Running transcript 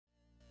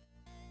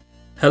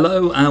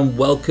Hello and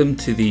welcome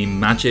to the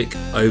Magic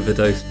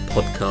Overdose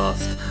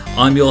podcast.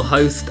 I'm your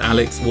host,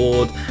 Alex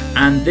Ward,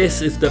 and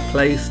this is the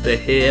place to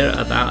hear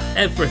about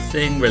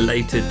everything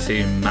related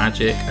to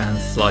magic and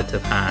sleight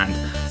of hand.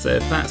 So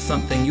if that's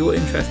something you're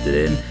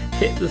interested in,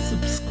 hit the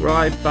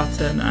subscribe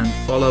button and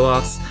follow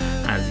us,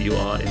 as you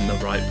are in the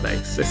right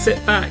place. So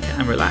sit back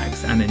and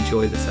relax and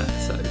enjoy this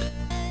episode.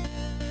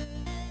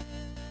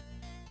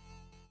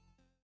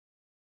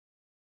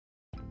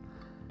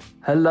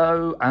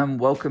 Hello and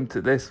welcome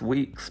to this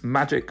week's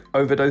Magic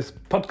Overdose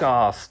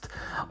podcast.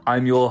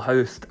 I'm your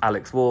host,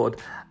 Alex Ward,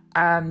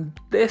 and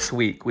this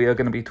week we are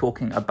going to be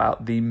talking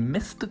about the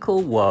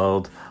mystical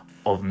world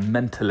of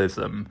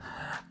mentalism.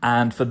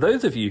 And for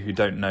those of you who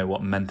don't know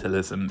what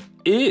mentalism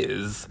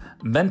is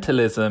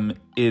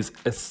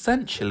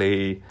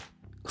essentially,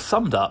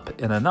 summed up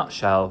in a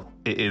nutshell,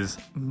 it is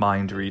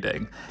mind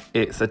reading.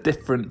 It's a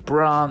different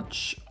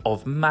branch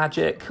of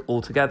magic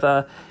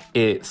altogether.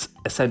 It's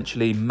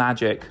essentially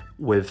magic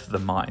with the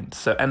mind.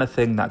 So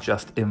anything that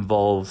just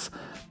involves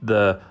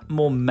the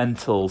more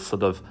mental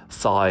sort of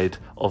side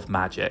of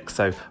magic.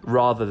 So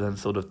rather than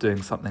sort of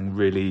doing something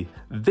really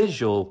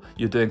visual,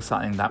 you're doing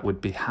something that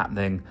would be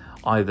happening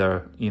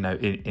either,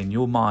 in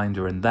your mind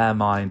or in their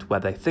mind,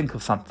 where they think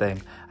of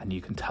something and you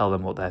can tell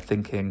them what they're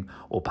thinking,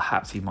 or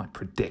perhaps you might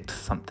predict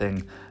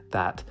something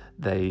that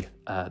they're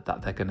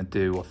going to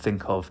do or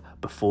think of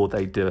before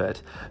they do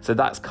it. So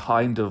that's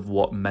kind of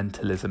what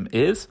mentalism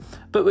is,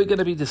 but we're going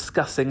to be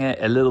discussing it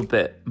a little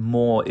bit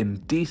more in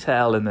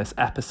detail in this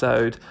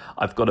episode.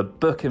 I've got a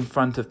book in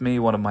front of me,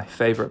 one of my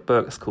favorite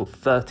books, called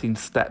 13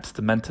 Steps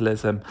to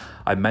Mentalism.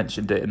 I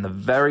mentioned it in the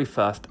very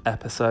first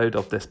episode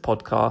of this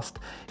podcast.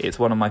 It's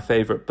one of my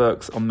favorite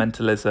books on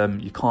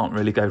mentalism. You can't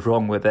really go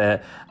wrong with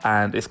it,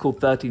 and it's called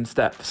 13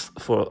 Steps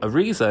for a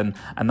reason,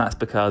 and that's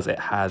because it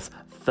has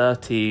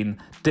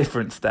 13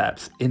 different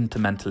steps into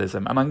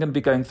mentalism, and I'm going to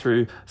be going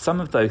through some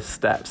of those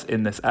steps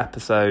in this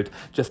episode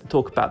just to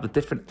talk about the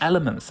different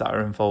elements that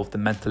are involved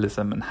in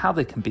mentalism and how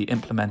they can be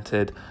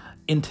implemented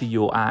into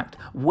your act,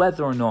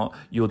 whether or not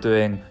you're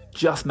doing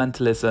just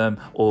mentalism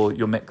or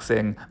you're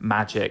mixing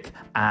magic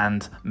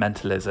and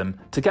mentalism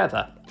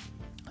together.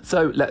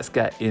 So let's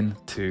get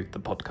into the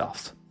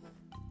podcast.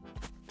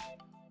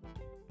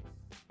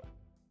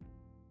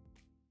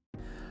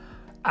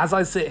 As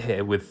I sit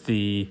here with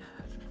the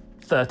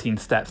 13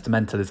 Steps to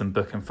Mentalism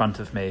book in front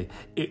of me,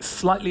 it's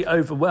slightly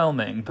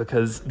overwhelming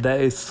because there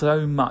is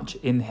so much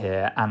in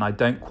here and I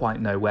don't quite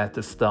know where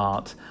to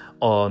start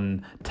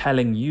on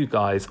telling you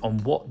guys on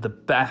what the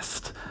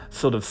best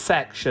sort of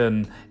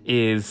section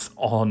is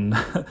on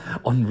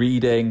on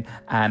reading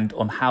and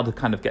on how to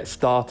kind of get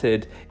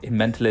started in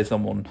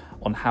mentalism,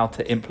 on how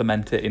to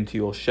implement it into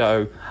your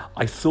show.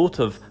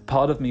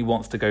 Part of me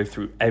wants to go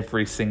through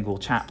every single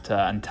chapter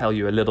and tell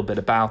you a little bit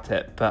about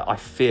it, but I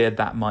fear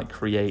that might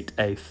create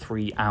a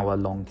 3-hour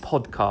long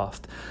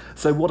podcast.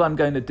 So what I'm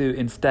going to do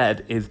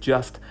instead is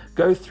just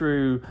go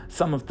through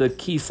some of the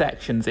key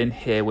sections in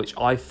here, which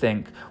I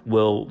think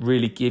will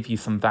really give you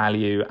some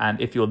value. And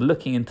if you're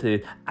looking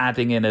into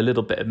adding in a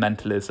little bit of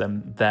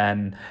mentalism,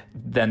 then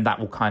that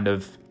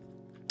will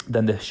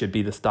then this should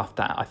be the stuff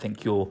that I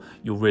think you'll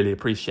really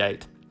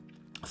appreciate.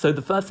 So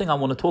the first thing I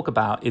want to talk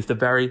about is the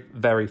very,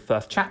 very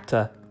first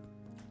chapter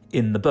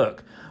in the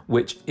book,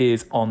 which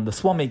is on the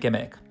Swami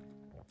gimmick.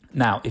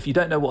 Now, if you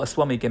don't know what a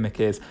Swami gimmick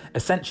is,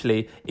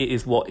 essentially it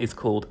is what is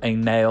called a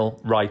nail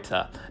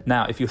writer.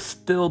 Now, if you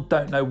still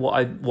don't know what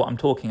I'm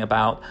talking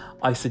about,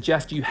 I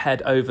suggest you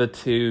head over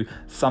to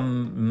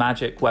some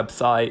magic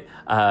website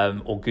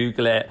or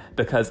Google it,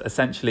 because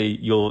essentially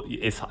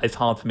it's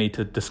hard for me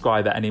to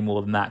describe it any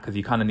more than that, because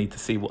you kind of need to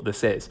see what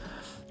this is.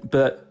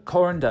 But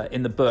Corinder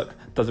in the book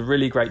does a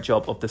really great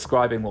job of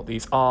describing what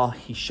these are.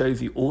 He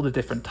shows you all the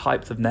different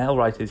types of nail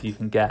writers you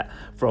can get,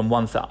 from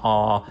ones that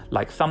are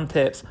like thumb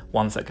tips,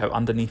 ones that go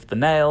underneath the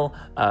nail,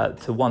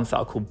 to ones that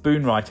are called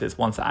boon writers,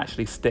 ones that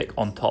actually stick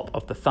on top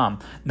of the thumb.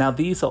 Now,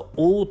 these are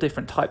all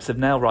different types of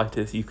nail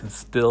writers you can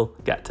still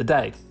get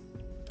today.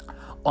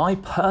 I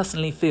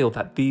personally feel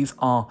that these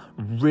are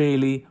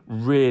really,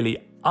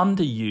 really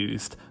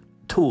underused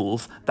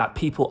tools that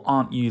people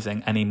aren't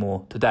using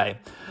anymore today.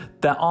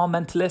 There are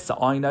mentalists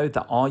that I know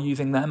that are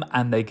using them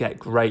and they get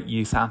great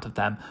use out of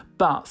them,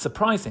 but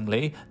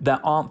surprisingly there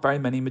aren't very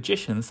many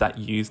magicians that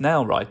use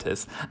nail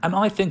writers, and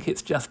I think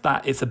it's just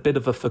that it's a bit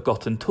of a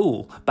forgotten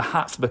tool,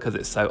 perhaps because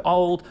it's so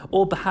old,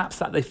 or perhaps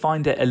that they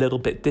find it a little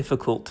bit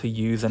difficult to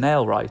use a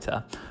nail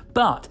writer.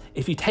 But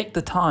if you take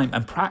the time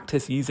and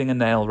practice using a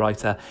nail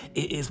writer,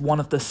 it is one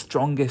of the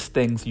strongest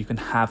things you can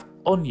have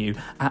on you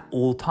at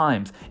all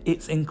times.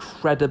 It's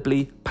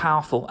incredibly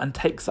powerful and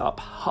takes up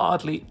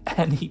hardly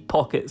any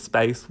pocket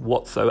space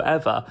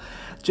whatsoever.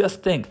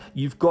 Just think,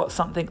 you've got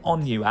something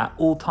on you at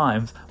all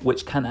times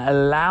which can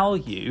allow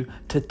you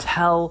to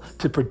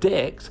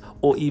predict,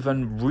 or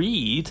even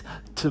read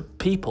to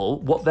people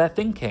what they're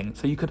thinking.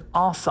 So you could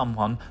ask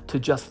someone to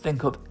just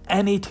think of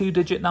any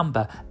 2-digit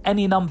number,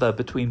 any number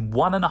between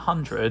 1 and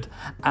 100,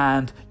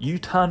 and you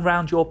turn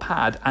around your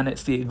pad and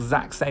it's the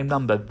exact same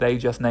number they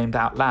just named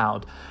out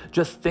loud.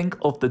 Just think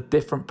of the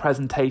different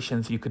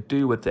presentations you could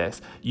do with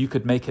this. You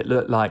could make it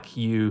look like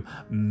you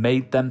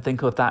made them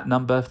think of that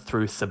number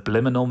through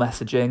subliminal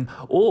messaging,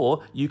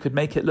 or you could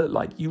make it look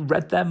like you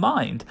read their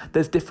mind.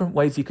 There's different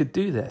ways you could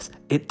do this.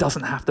 It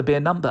doesn't have to be a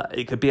number.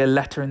 It could be a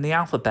letter in the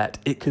alphabet.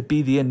 It could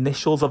be the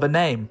initials of a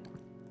name.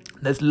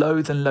 There's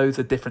loads and loads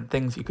of different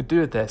things you could do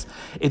with this.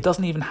 It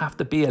doesn't even have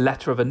to be a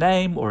letter of a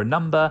name or a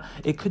number.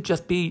 It could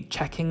just be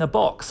checking a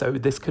box. So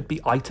this could be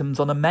items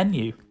on a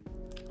menu.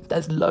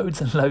 There's loads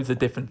and loads of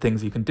different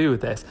things you can do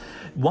with this.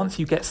 Once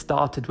you get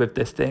started with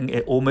this thing,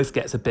 it almost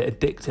gets a bit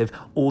addictive,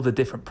 all the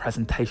different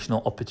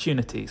presentational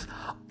opportunities.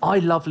 I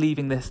love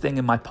leaving this thing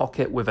in my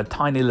pocket with a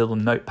tiny little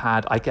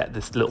notepad. I get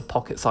this little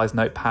pocket-sized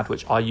notepad,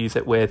 which I use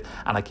it with,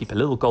 and I keep a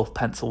little golf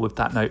pencil with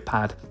that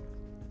notepad.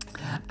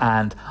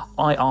 And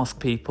I ask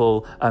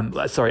people,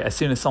 as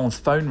soon as someone's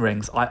phone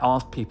rings, I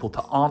ask people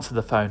to answer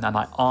the phone, and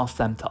I ask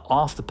them to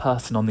ask the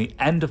person on the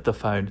end of the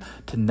phone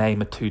to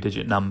name a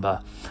 2-digit number.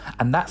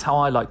 And that's how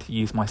I like to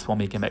use my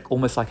Swami gimmick,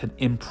 almost like an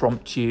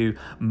impromptu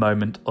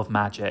moment of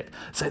magic.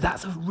 So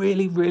that's a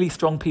really, really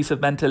strong piece of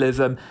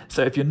mentalism.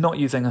 So if you're not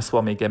using a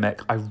Swami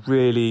gimmick, I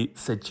really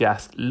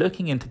suggest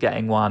looking into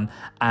getting one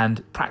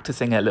and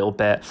practicing it a little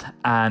bit.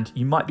 And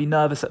you might be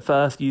nervous at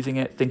first using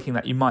it, thinking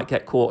that you might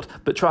get caught,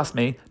 but trust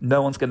me,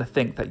 no one's going to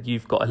think that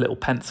you've got a little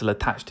pencil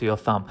attached to your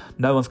thumb.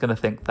 No one's going to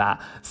think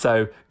that.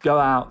 So go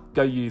out,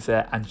 go use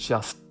it, and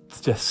just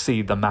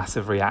see the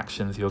massive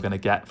reactions you're going to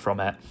get from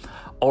it.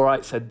 All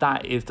right, so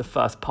that is the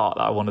first part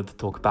that I wanted to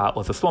talk about,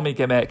 was the Swami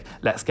gimmick.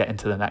 Let's get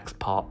into the next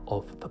part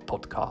of the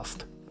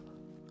podcast.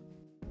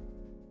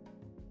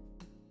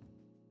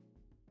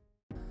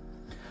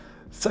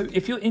 So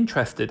if you're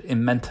interested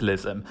in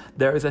mentalism,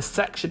 there is a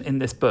section in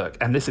this book,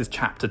 and this is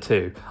chapter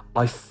 2.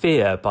 I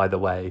fear, by the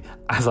way,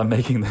 as I'm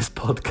making this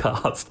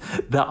podcast,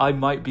 that I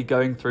might be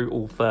going through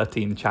all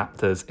 13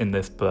 chapters in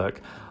this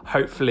book.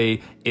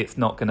 Hopefully, it's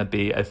not going to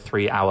be a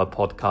 3-hour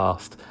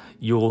podcast.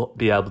 You'll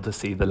be able to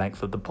see the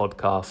length of the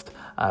podcast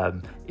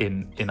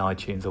in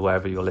iTunes or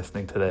wherever you're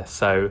listening to this.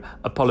 So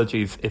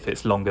apologies if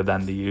it's longer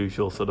than the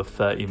usual sort of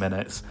 30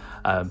 minutes,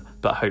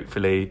 but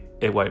hopefully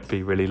it won't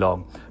be really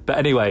long. But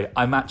anyway,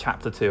 I'm at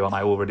chapter 2 and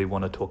I already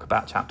want to talk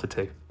about chapter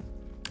 2.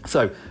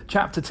 So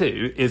chapter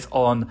 2 is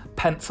on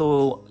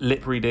pencil,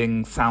 lip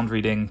reading, sound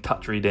reading,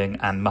 touch reading,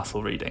 and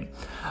muscle reading.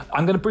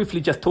 I'm going to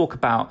briefly just talk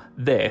about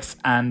this,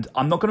 and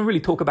I'm not going to really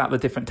talk about the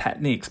different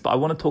techniques, but I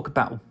want to talk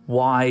about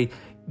why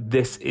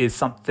this is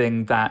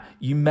something that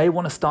you may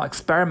want to start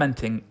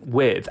experimenting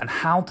with, and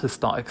how to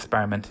start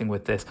experimenting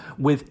with this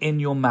within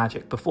your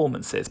magic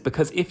performances.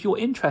 Because if you're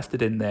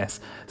interested in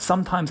this,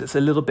 sometimes it's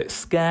a little bit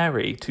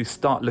scary to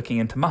start looking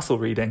into muscle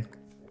reading,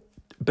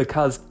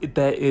 because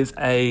there is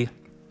a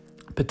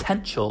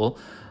potential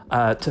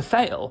to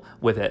fail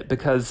with it,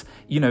 because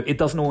it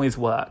doesn't always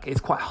work. It's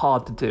quite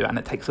hard to do and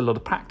it takes a lot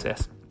of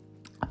practice.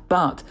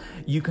 But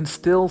you can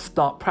still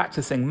start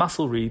practicing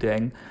muscle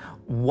reading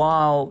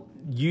while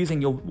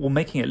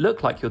making it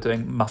look like you're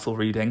doing muscle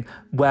reading,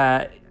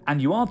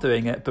 and you are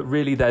doing it, but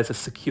really there's a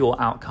secure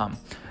outcome.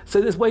 So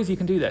there's ways you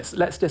can do this.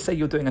 Let's just say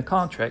you're doing a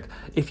card trick.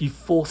 If you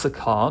force a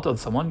card on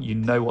someone, you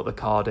know what the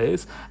card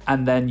is,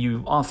 and then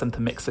you ask them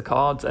to mix the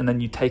cards, and then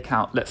you take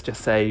out, let's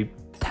just say,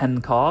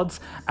 10 cards,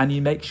 and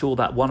you make sure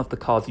that one of the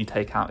cards you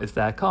take out is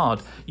their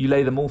card. You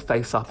lay them all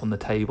face up on the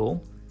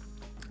table,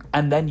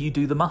 and then you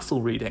do the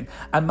muscle reading.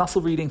 And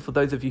muscle reading, for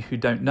those of you who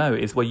don't know,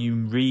 is where you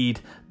read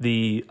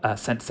the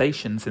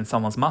sensations in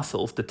someone's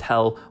muscles to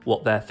tell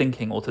what they're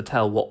thinking, or to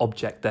tell what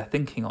object they're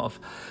thinking of.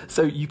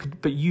 So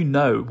but you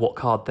know what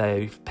card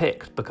they've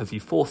picked because you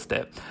forced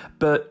it.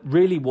 But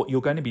really what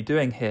you're going to be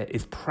doing here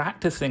is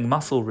practicing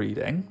muscle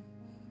reading,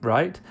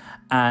 right?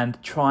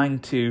 And trying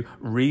to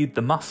read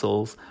the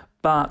muscles,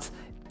 but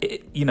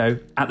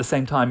at the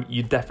same time,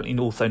 you definitely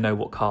also know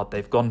what card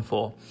they've gone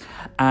for.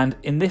 And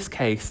in this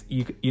case,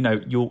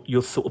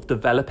 you're sort of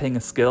developing a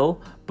skill,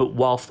 but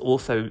whilst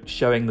also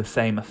showing the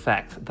same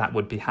effect that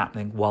would be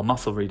happening while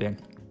muscle reading.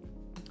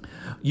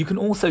 You can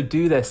also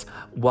do this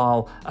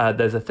while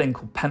there's a thing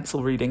called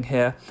pencil reading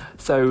here.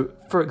 So,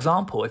 for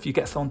example, if you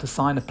get someone to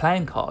sign a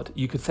playing card,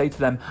 you could say to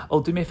them, "Oh,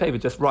 do me a favor,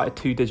 just write a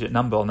 2-digit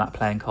number on that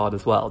playing card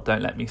as well.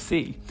 Don't let me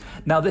see."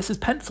 Now, this is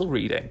pencil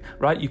reading,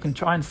 right? You can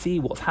try and see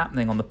what's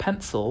happening on the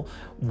pencil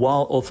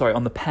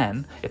on the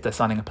pen, if they're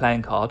signing a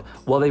playing card,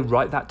 while they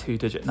write that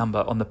 2-digit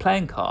number on the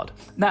playing card.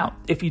 Now,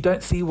 if you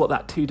don't see what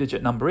that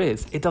 2-digit number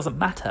is, it doesn't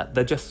matter.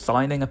 They're just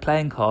signing a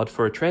playing card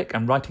for a trick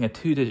and writing a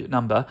 2-digit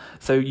number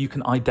so you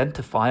can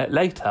identify it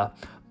later.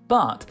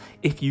 But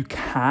if you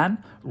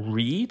can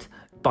read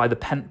by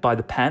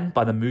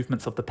the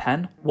movements of the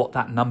pen, what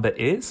that number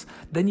is,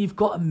 then you've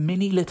got a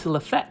mini little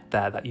effect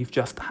there that you've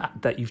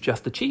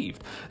just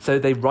achieved. So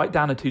they write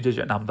down a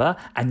 2-digit number,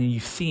 and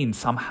you've seen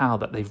somehow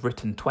that they've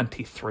written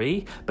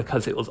 23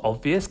 because it was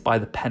obvious by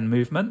the pen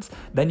movements.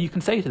 Then you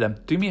can say to them,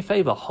 "Do me a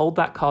favor, hold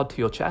that card to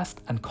your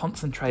chest and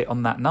concentrate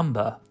on that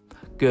number."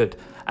 Good.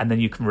 And then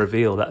you can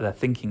reveal that they're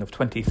thinking of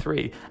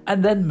 23,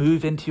 and then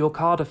move into your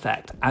card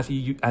effect as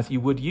you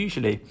would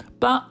usually.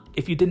 But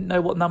if you didn't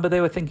know what number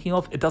they were thinking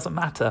of, it doesn't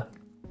matter.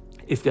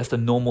 is just a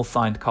normal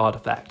signed card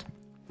effect.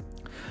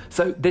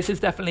 So this is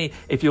definitely,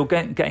 if you're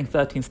getting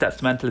 13 Steps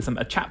to Mentalism,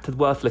 a chapter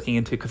worth looking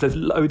into, because there's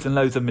loads and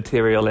loads of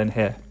material in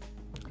here.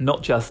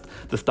 Not just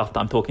the stuff that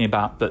I'm talking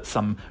about, but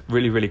some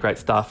really, really great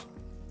stuff.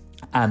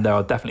 And there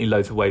are definitely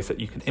loads of ways that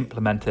you can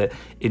implement it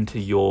into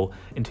your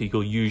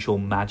usual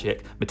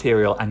magic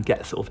material and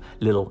get sort of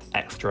little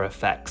extra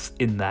effects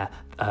in there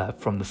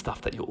from the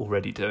stuff that you're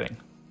already doing.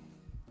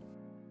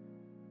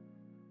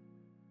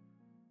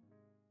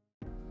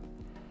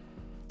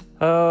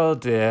 Oh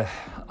dear,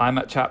 I'm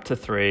at chapter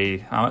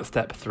 3, I'm at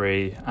step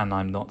 3, and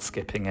I'm not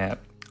skipping it.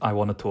 I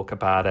want to talk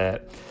about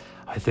it.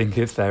 I think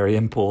it's very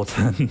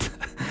important.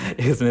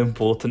 It's an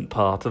important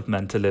part of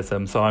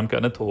mentalism, so I'm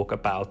going to talk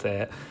about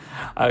it.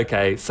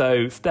 Okay,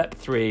 so step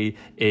 3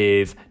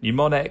 is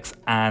mnemonics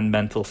and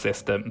mental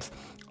systems.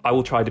 I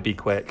will try to be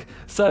quick.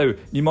 So,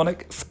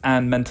 mnemonics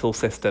and mental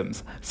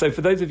systems. So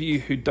for those of you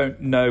who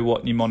don't know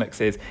what mnemonics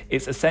is,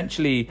 it's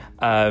essentially,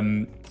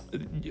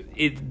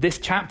 this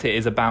chapter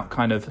is about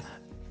kind of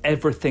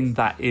everything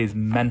that is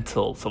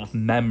mental, sort of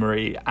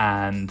memory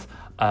and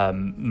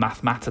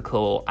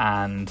mathematical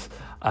and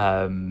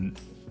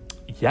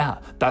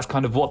that's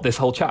kind of what this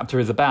whole chapter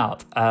is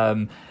about.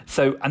 And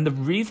the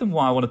reason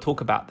why I want to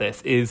talk about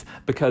this is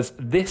because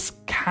this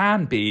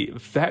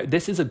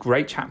is a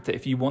great chapter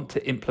if you want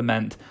to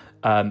implement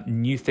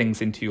new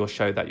things into your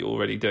show that you're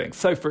already doing.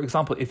 So for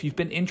example, if you've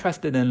been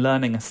interested in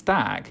learning a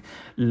stack,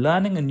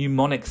 learning a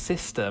mnemonic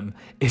system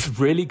is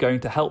really going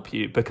to help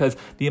you, because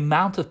the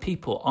amount of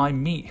people I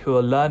meet who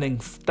are learning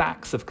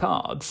stacks of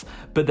cards,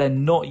 but they're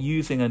not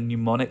using a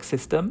mnemonic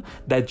system,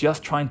 they're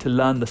just trying to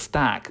learn the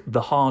stack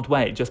the hard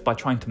way, just by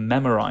trying to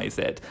memorize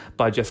it,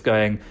 by just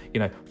going,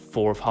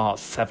 4 of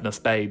hearts, 7 of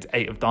spades,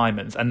 8 of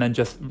diamonds, and then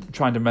just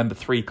trying to remember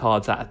 3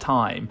 cards at a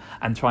time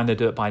and trying to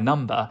do it by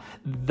number.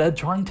 They're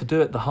trying to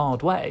do it the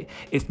hard way.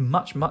 It's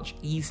much, much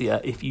easier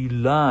if you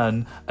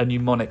learn a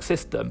mnemonic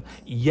system.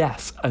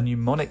 Yes, a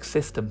mnemonic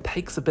system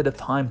takes a bit of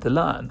time to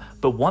learn,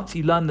 but once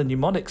you learn the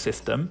mnemonic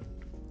system,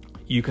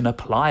 you can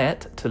apply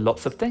it to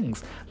lots of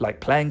things,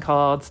 like playing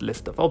cards,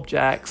 list of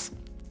objects,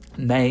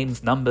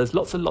 names, numbers,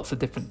 lots and lots of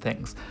different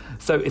things.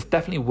 So it's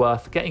definitely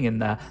worth getting in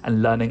there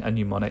and learning a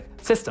mnemonic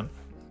system.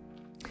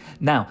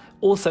 Now,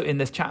 also in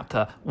this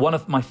chapter, one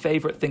of my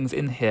favorite things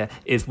in here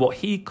is what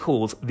he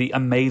calls the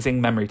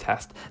amazing memory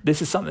test.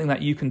 This is something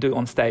that you can do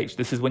on stage.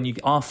 This is when you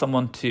ask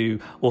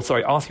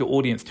ask your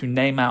audience to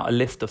name out a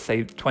list of,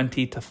 say,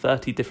 20 to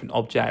 30 different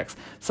objects.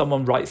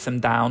 Someone writes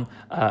them down,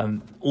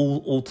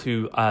 all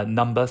to a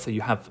number. So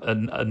you have a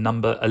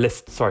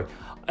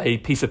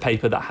piece of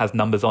paper that has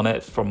numbers on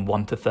it from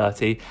 1 to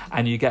 30,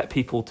 and you get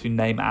people to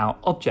name out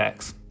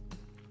objects.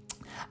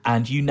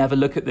 And you never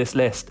look at this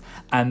list.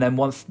 And then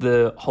once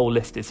the whole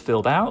list is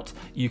filled out,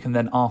 you can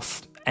then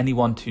ask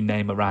anyone to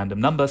name a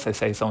random number. So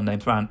say someone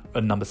names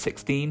a number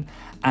 16,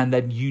 and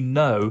then you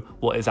know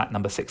what is at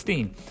number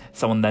 16.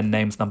 Someone then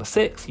names number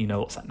 6, you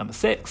know what's at number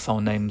 6.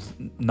 Someone names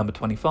number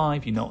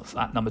 25, you know what's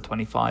at number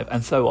 25,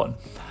 and so on.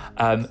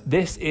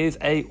 This is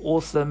a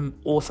awesome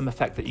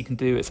effect that you can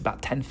do. It's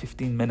about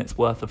 10-15 minutes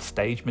worth of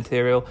stage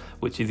material,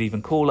 which is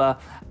even cooler.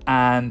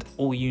 And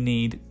all you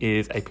need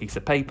is a piece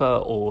of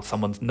paper or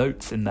someone's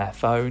notes in their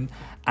phone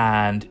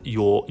and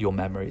your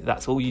memory.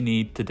 That's all you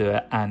need to do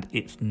it, and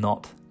it's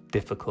not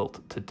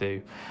difficult to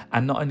do.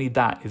 And not only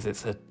that, is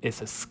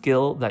it's a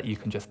skill that you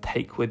can just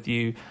take with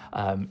you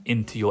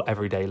into your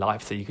everyday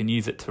life. So you can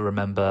use it to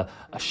remember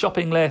a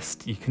shopping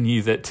list, you can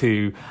use it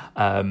to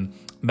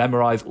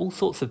memorize all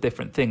sorts of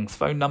different things,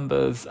 phone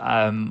numbers.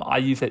 I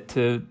use it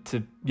to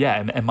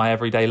in my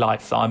everyday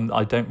life. So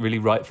I don't really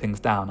write things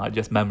down, I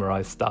just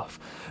memorize stuff.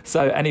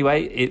 So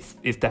anyway, it's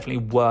definitely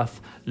worth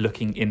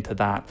looking into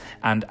that.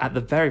 And at the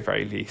very,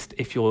 very least,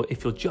 if you're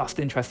just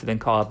interested in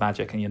card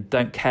magic and you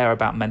don't care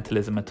about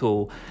mentalism at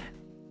all,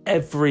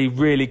 every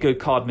really good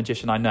card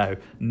magician I know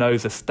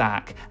knows a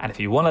stack. And if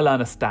you want to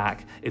learn a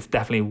stack, it's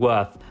definitely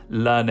worth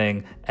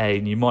learning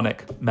a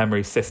mnemonic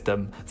memory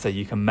system so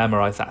you can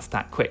memorize that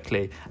stack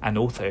quickly. And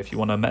also if you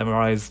want to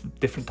memorize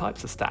different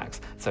types of stacks.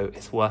 So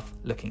it's worth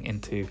looking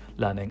into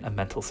learning a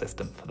mental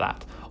system for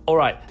that. All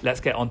right, let's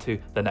get on to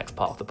the next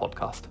part of the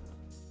podcast.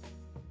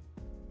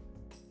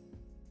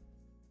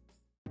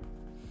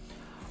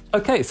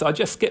 Okay, so I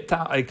just skipped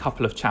out a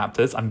couple of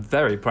chapters. I'm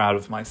very proud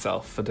of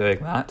myself for doing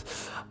that.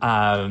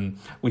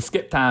 We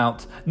skipped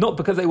out, not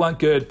because they weren't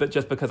good, but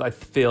just because I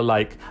feel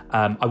like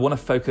I want to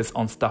focus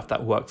on stuff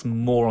that works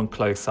more on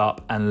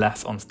close-up and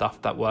less on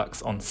stuff that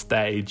works on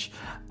stage.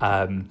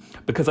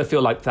 Because I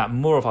feel like that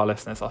more of our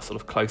listeners are sort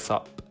of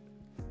close-up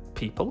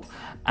people,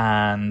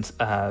 and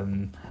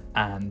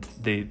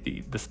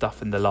the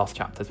stuff in the last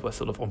chapters were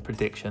sort of on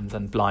predictions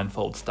and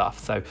blindfold stuff.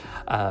 So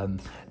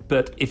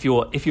but if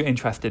you're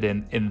interested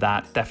in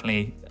that,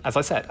 definitely,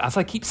 as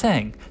I keep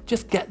saying,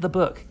 just get the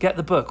book.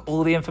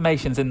 All the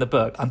information's in the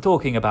book. I'm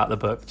talking about the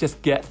book.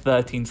 Just get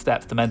 13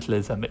 Steps to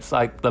Mentalism. It's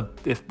like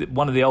it's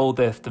one of the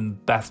oldest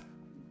and best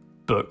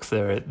books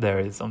there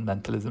is on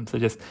mentalism. So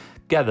just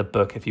get the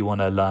book if you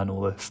want to learn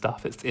all this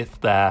stuff. It's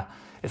there.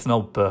 It's an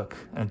old book,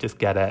 and just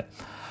get it.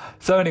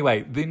 So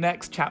anyway, the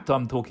next chapter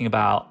I'm talking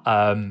about,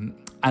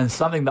 and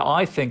something that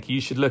I think you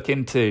should look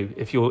into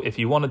if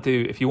you want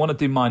to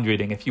do mind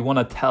reading, if you want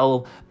to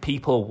tell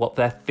people what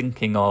they're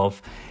thinking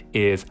of,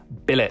 is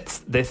billets.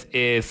 This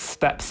is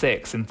step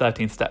 6 in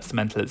 13 Steps to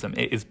Mentalism.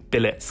 It is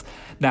billets.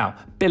 Now,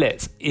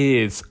 billets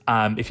is,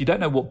 if you don't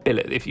know what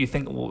billet, if you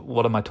think,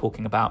 what am I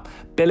talking about?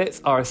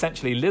 Billets are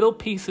essentially little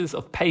pieces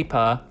of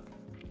paper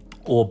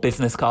or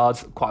business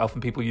cards. Quite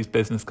often people use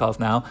business cards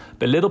now,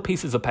 but little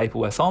pieces of paper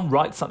where someone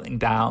writes something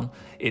down,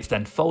 it's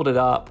then folded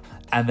up,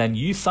 and then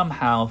you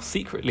somehow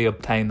secretly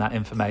obtain that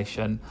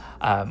information,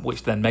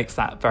 which then makes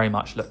that very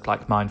much look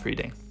like mind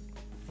reading.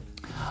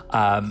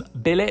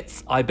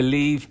 Billets, I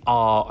believe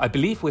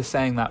we're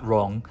saying that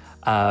wrong.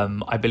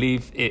 I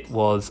believe it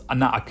was,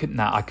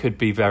 I could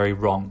be very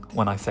wrong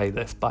when I say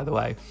this, by the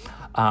way.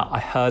 I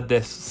heard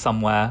this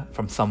somewhere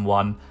from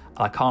someone,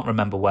 I can't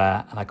remember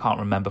where, and I can't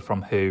remember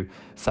from who,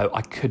 so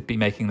I could be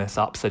making this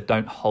up, so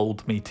don't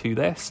hold me to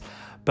this.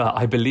 But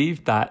I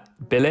believe that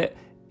billet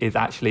is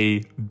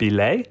actually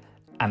billet,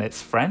 and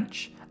it's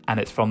French,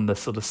 and it's from the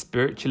sort of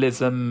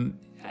spiritualism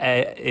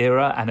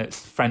era, and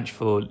it's French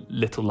for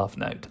little love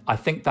note. I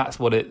think that's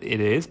what it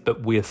is,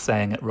 but we're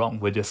saying it wrong.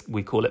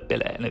 We call it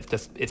billet, and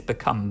it's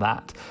become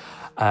that.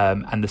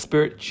 And the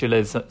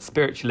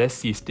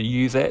spiritualists used to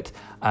use it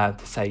to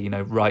say,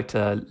 write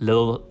a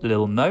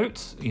little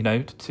note,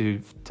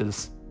 to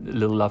this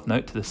little love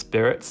note to the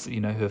spirits,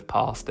 who have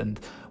passed, and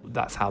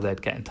that's how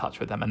they'd get in touch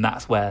with them. And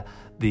that's where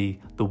the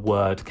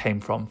word came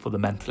from for the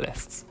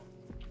mentalists.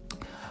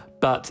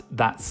 But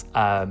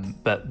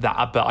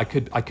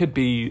I could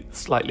be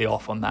slightly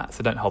off on that,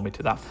 so don't hold me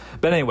to that.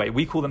 But anyway,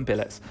 we call them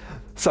billets.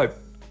 So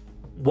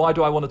why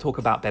do I want to talk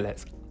about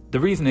billets? The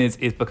reason is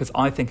because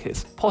I think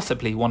it's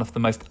possibly one of the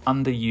most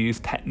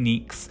underused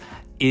techniques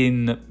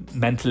in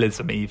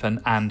mentalism even,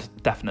 and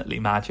definitely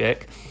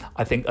magic.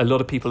 I think a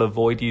lot of people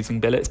avoid using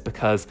billets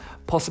because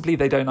possibly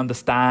they don't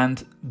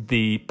understand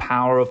the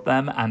power of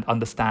them and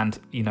understand,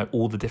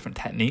 all the different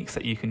techniques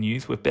that you can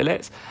use with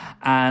billets.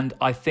 And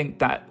I think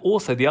that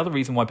also the other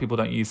reason why people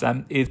don't use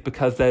them is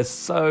because there's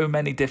so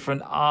many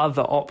different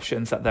other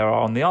options that there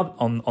are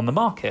on the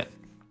market.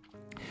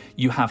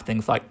 You have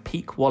things like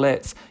Peak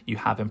wallets, you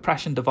have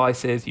impression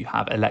devices, you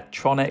have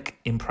electronic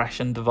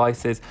impression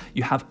devices,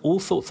 you have all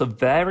sorts of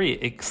very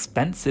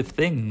expensive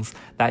things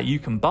that you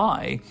can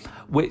buy,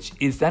 which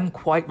is then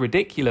quite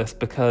ridiculous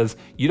because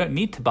you don't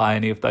need to buy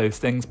any of those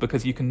things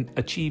because you can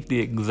achieve the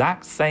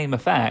exact same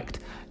effect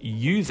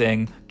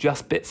using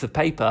just bits of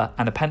paper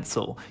and a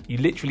pencil. You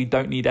literally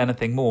don't need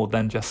anything more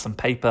than just some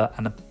paper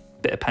and a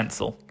bit of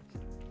pencil.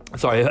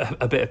 Sorry,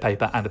 a bit of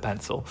paper and a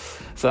pencil.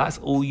 So that's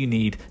all you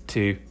need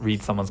to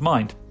read someone's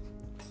mind.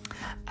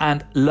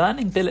 And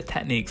learning billet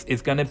techniques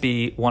is going to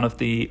be one of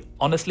the,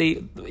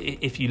 honestly,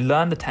 if you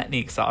learn the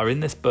techniques that are in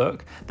this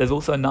book, there's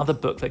also another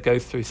book that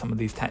goes through some of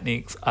these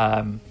techniques,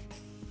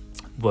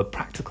 were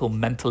Practical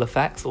Mental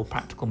Effects or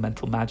Practical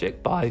Mental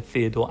Magic by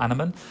Theodore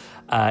Annemann.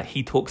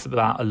 He talks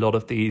about a lot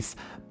of these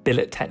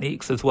billet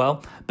techniques as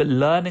well, but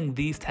learning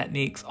these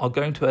techniques are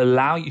going to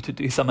allow you to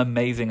do some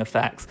amazing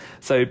effects.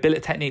 So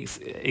billet techniques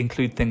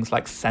include things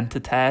like center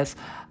tears,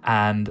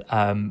 and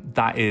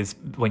that is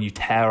when you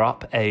tear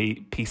up a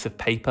piece of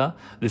paper.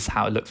 This is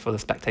how it looks for the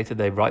spectator.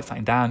 They write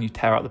something down, you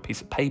tear out the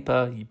piece of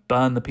paper, you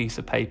burn the piece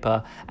of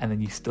paper, and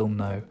then you still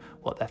know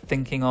what they're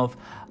thinking of.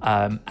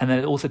 And then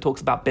it also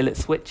talks about billet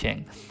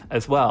switching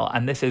as well.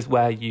 And this is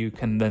where you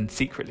can then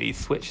secretly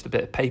switch the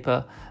bit of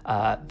paper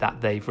that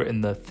they've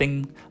written the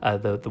thing,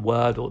 the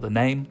word or the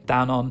name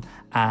down on,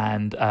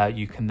 and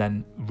you can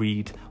then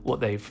read what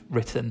they've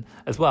written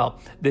as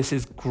well. This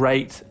is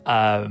great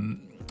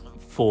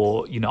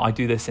for, I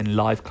do this in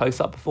live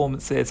close-up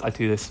performances. I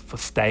do this for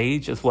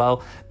stage as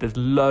well. There's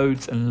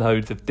loads and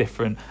loads of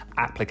different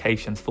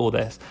applications for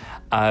this.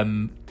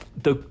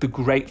 The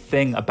great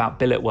thing about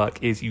billet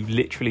work is you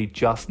literally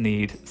just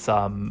need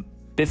some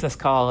business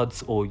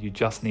cards, or you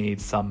just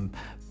need some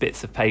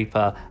bits of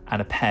paper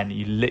and a pen.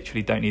 You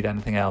literally don't need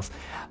anything else.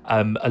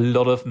 A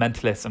lot of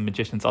mentalists and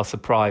magicians are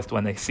surprised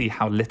when they see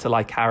how little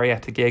I carry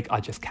at a gig. I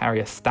just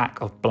carry a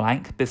stack of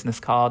blank business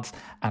cards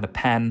and a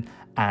pen,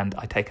 and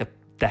I take a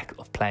deck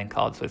of playing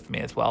cards with me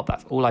as well.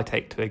 That's all I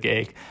take to a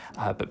gig,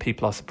 but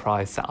people are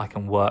surprised that I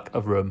can work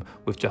a room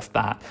with just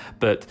that.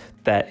 But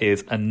there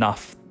is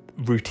enough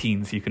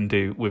routines you can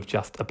do with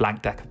just a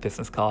blank deck of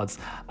business cards,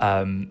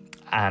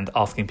 and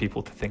asking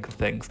people to think of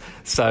things.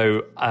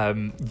 So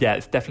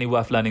it's definitely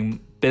worth learning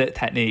billet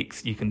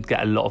techniques. You can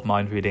get a lot of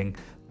mind reading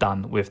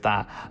done with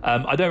that.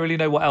 I don't really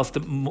know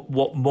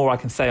what more I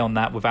can say on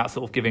that without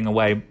sort of giving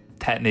away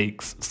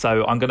techniques.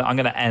 So I'm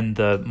gonna end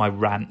my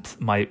rant,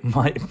 my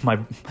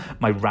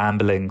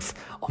ramblings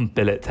on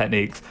billet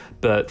techniques.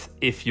 But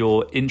if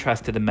you're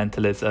interested in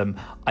mentalism,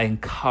 I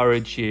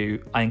encourage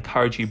you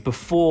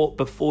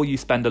before you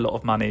spend a lot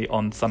of money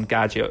on some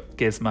gadget,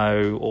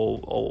 gizmo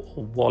or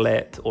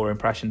wallet or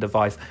impression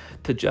device,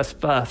 to just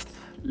first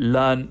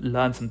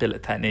learn some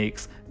billet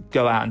techniques,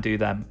 go out and do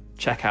them.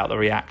 check out the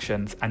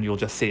reactions, and you'll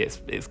just see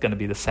it's going to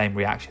be the same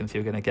reactions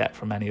you're going to get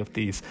from any of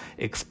these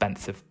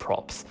expensive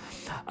props.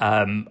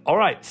 All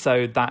right,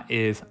 so that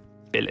is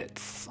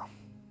billets.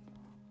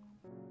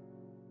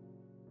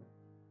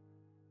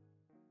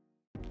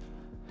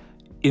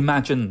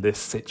 Imagine this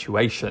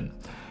situation.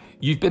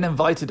 You've been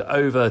invited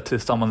over to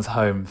someone's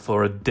home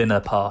for a dinner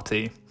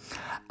party,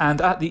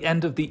 and at the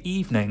end of the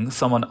evening,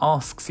 someone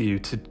asks you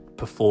to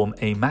perform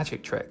a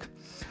magic trick.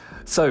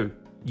 So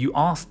you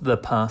ask the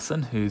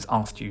person who's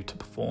asked you to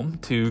perform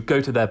to go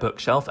to their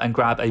bookshelf and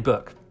grab a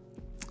book.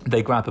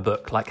 They grab a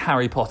book like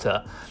Harry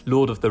Potter,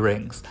 Lord of the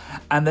Rings,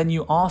 and then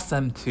you ask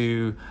them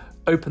to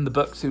open the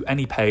book to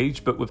any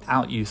page, but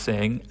without you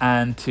seeing,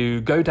 and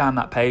to go down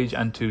that page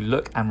and to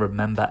look and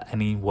remember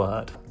any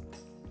word.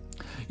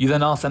 You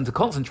then ask them to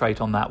concentrate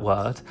on that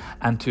word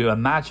and to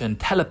imagine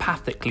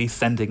telepathically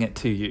sending it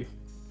to you.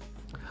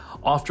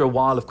 After a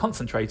while of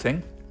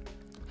concentrating,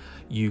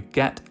 you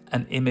get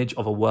an image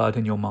of a word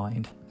in your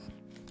mind.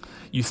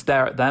 You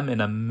stare at them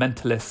in a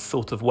mentalist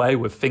sort of way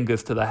with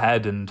fingers to the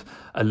head and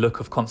a look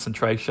of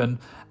concentration,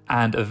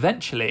 and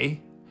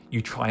eventually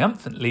you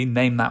triumphantly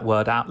name that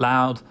word out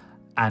loud,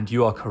 and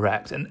you are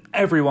correct. And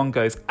everyone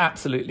goes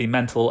absolutely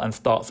mental and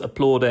starts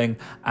applauding,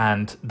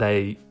 and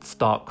they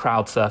start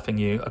crowd surfing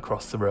you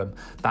across the room.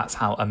 That's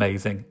how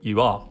amazing you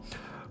are.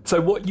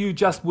 So what you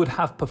just would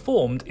have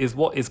performed is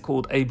what is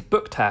called a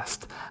book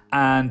test.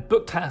 And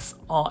book tests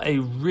are a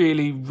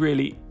really,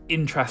 really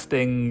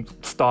interesting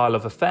style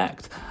of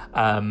effect.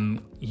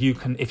 You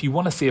can, if you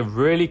want to see a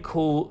really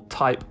cool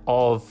type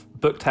of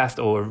book test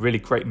or a really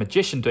great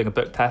magician doing a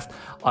book test,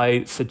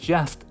 I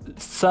suggest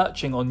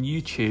searching on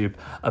YouTube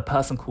a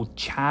person called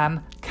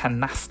Chan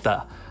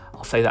Canasta.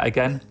 I'll say that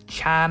again,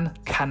 Chan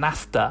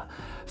Canasta.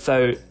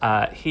 So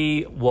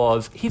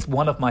he's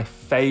one of my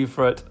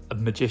favorite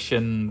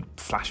magician /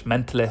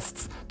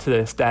 mentalists to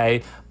this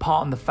day,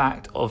 part in the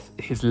fact of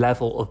his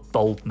level of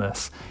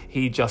boldness.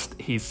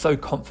 He's so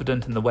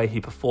confident in the way he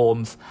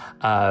performs.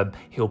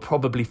 He'll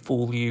probably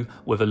fool you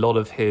with a lot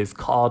of his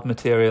card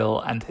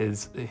material and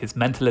his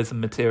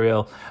mentalism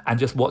material, and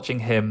just watching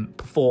him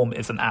perform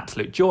is an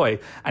absolute joy.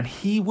 And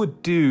he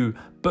would do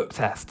book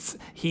tests.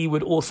 He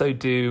would also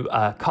do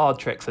card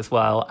tricks as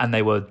well, and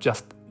they were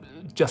just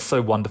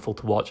so wonderful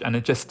to watch, and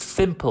it's just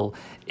simple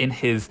in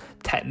his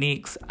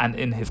techniques and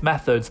in his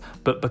methods,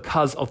 but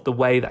because of the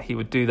way that he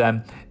would do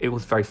them, it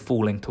was very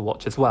fooling to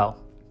watch as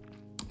well.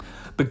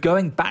 But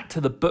going back to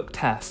the book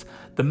test,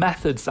 the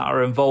methods that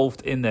are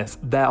involved in this,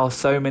 there are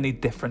so many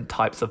different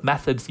types of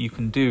methods you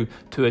can do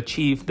to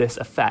achieve this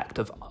effect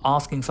of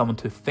asking someone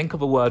to think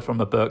of a word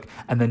from a book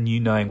and then you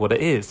knowing what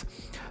it is.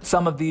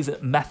 Some of these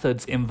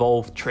methods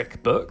involve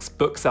trick books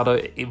that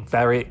are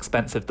very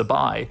expensive to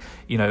buy,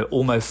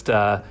 almost,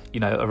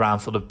 around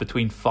sort of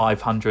between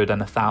 $500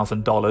 and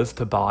 $1,000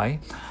 to buy.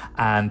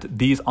 And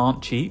these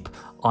aren't cheap.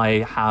 I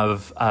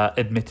have,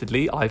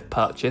 admittedly, I've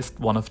purchased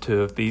one of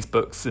two of these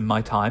books in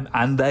my time,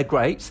 and they're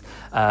great.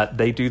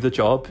 They do the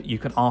job. You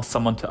can ask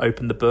someone to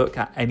open the book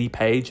at any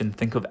page and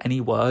think of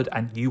any word,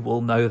 and you will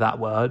know that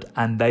word,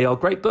 and they are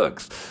great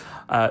books,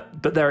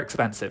 but they're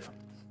expensive.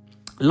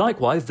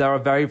 Likewise, there are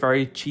very,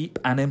 very cheap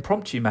and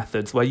impromptu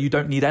methods where you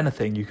don't need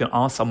anything. You can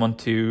ask someone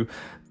to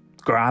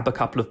grab a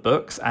couple of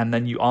books, and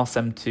then you ask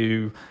them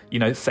to,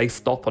 say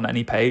stop on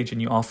any page,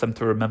 and you ask them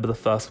to remember the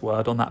first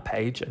word on that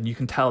page, and you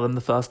can tell them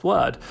the first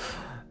word.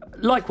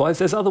 Likewise,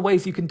 there's other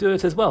ways you can do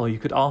it as well. You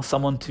could ask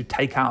someone to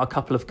take out a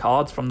couple of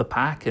cards from the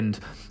pack, and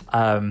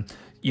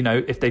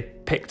if they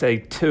picked a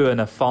 2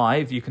 and a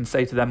 5, you can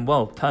say to them,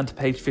 well, turn to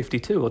page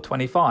 52 or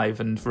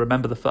 25 and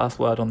remember the first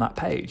word on that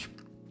page.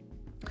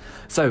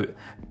 So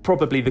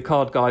probably the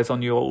card guys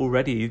on you are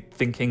already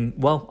thinking,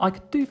 well, I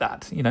could do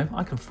that,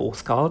 I can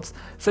force cards.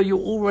 So you're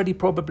already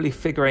probably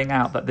figuring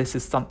out that this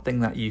is something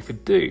that you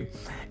could do.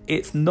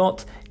 It's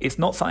not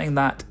something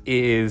that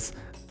is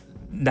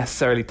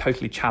necessarily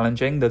totally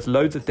challenging. There's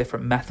loads of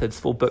different methods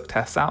for book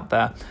tests out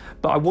there,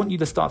 but I want you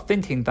to start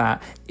thinking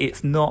that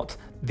it's not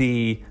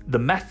the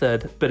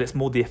method, but it's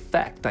more the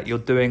effect that you're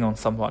doing on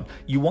someone.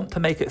 You want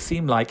to make it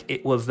seem like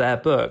it was their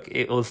book,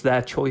 it was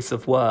their choice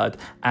of word,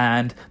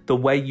 and the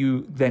way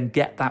you then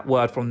get that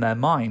word from their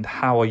mind,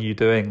 how are you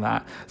doing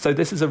that? So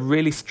this is a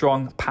really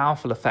strong,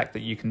 powerful effect that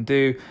you can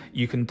do.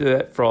 You can do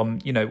it from,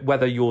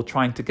 whether you're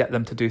trying to get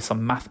them to do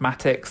some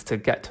mathematics to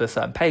get to a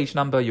certain page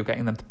number, you're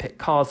getting them to pick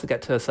cards to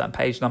get to a certain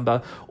page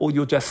number, or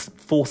you're just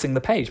forcing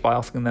the page by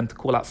asking them to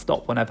call out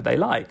stop whenever they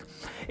like.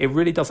 It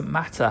really doesn't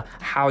matter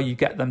how you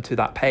get them to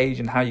that page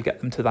and how you get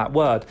them to that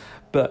word,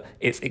 but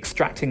it's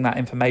extracting that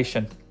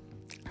information.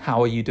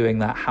 How are you doing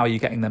that? How are you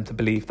getting them to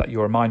believe that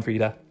you're a mind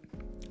reader?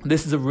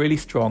 This is a really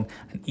strong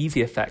and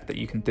easy effect that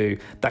you can do.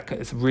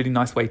 It's a really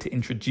nice way to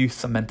introduce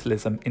some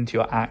mentalism into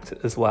your act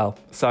as well.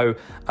 So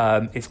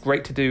it's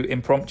great to do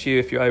impromptu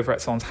if you're over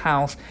at someone's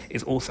house.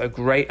 It's also a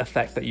great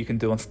effect that you can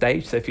do on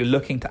stage. So if you're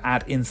looking to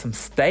add in some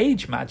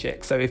stage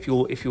magic, so if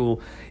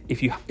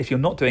you're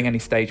not doing any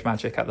stage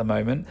magic at the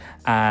moment,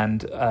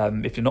 and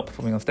if you're not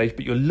performing on stage,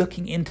 but you're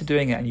looking into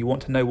doing it and you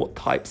want to know what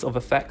types of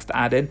effects to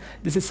add in,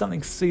 this is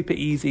something super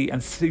easy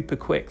and super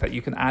quick that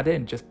you can add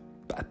in. Just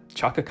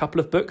chuck a couple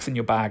of books in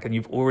your bag and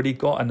you've already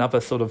got another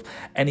sort of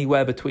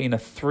anywhere between a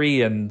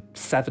 3 and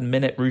 7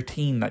 minute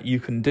routine that you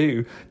can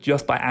do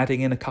just by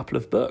adding in a couple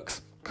of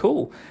books.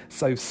 Cool.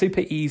 So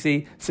super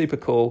easy, super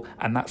cool,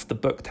 and that's the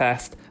book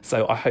test.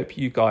 So I hope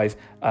you guys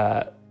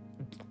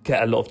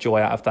get a lot of joy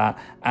out of that.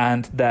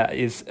 And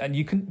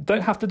you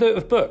don't have to do it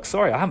with books.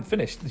 Sorry, I haven't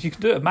finished. You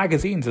can do it with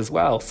magazines as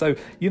well. So,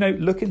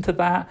 look into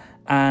that,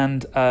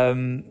 and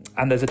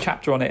there's a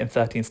chapter on it in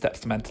 13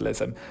 Steps to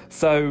Mentalism.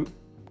 So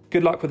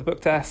good luck with the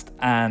book test,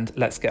 and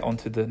let's get on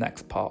to the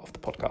next part of the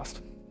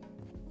podcast.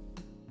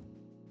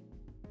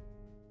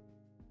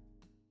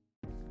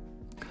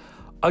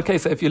 Okay,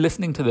 so if you're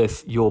listening to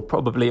this, you're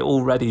probably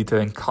already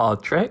doing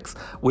card tricks,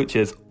 which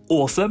is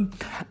awesome.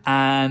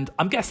 And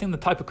I'm guessing the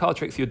type of card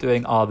tricks you're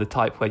doing are the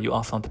type where you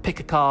ask someone to pick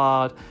a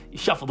card, you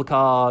shuffle the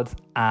card,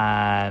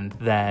 and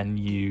then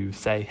you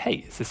say,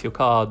 hey, is this your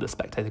card? The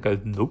spectator goes,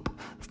 nope,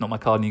 it's not my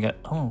card. And you go,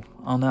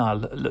 oh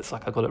no, it looks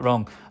like I got it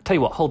wrong. I'll tell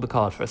you what, hold the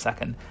card for a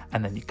second.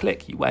 And then you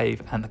click, you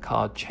wave, and the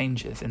card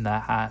changes in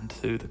their hand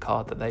to the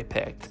card that they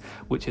picked,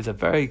 which is a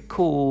very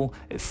cool,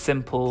 it's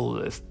simple,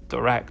 it's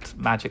direct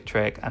magic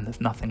trick, and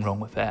there's nothing wrong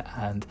with it.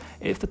 And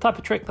it's the type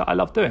of trick that I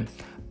love doing.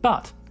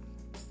 But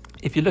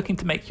if you're looking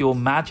to make your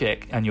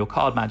magic and your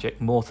card magic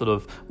more sort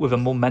of with a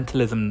more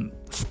mentalism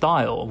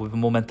style, with a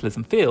more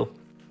mentalism feel,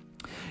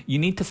 you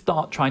need to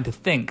start trying to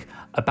think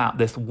about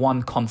this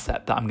one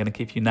concept that I'm going to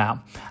give you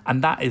now.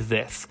 And that is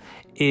this,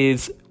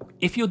 is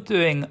if you're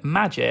doing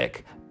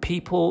magic,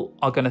 people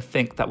are going to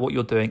think that what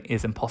you're doing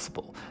is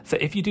impossible. So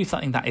if you do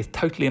something that is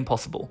totally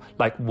impossible,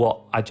 like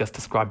what I just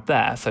described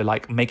there, so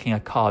like making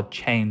a card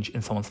change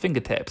in someone's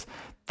fingertips,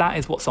 that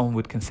is what someone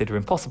would consider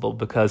impossible,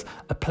 because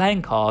a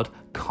playing card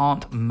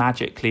can't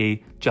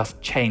magically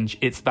just change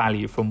its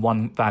value from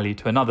one value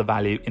to another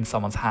value in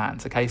someone's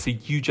hands. Okay, so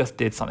you just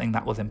did something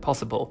that was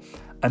impossible.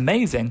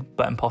 Amazing,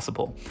 but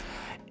impossible.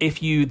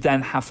 If you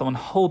then have someone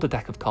hold a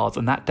deck of cards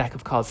and that deck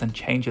of cards then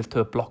changes to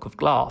a block of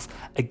glass,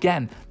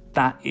 again,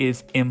 that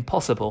is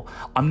impossible.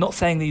 I'm not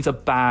saying these are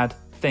bad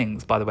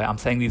things, by the way. I'm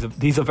saying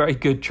these are very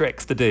good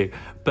tricks to do,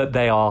 but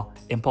they are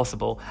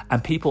impossible.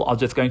 And people are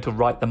just going to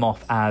write them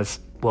off as,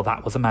 well,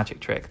 that was a magic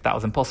trick, that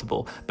was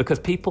impossible, because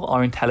people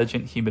are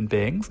intelligent human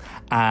beings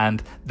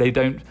and they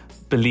don't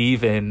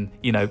believe in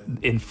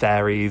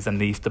fairies and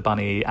the Easter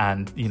Bunny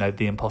and,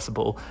 the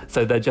impossible.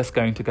 So they're just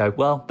going to go,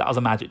 well, that was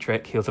a magic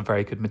trick, he was a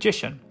very good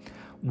magician.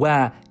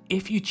 Where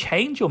if you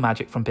change your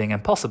magic from being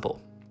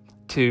impossible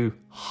to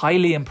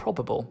highly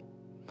improbable,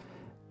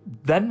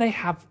 then they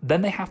have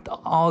to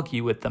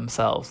argue with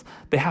themselves.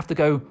 They have to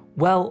go,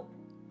 well,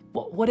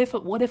 what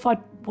if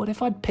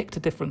I'd picked a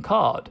different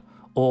card?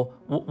 Or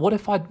what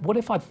if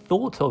I'd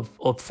thought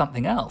of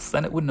something else?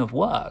 Then it wouldn't have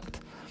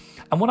worked.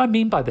 And what I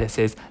mean by this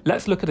is,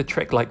 let's look at a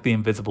trick like the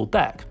invisible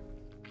deck.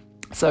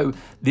 So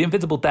the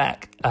invisible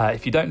deck,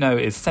 if you don't know,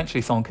 is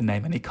essentially someone can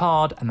name any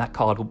card and that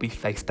card will be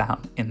face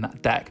down in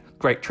that deck.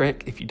 Great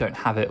trick if you don't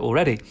have it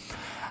already.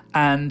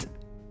 And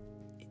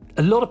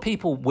a lot of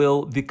people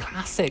will, the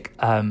classic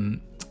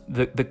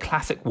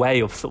way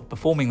of sort of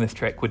performing this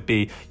trick would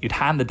be you'd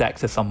hand the deck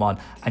to someone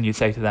and you'd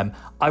say to them,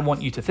 I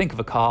want you to think of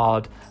a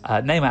card,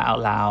 name it out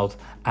loud,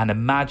 and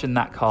imagine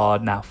that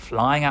card now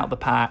flying out the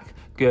pack.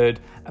 Good.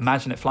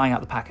 Imagine it flying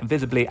out the pack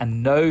invisibly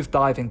and nose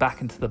diving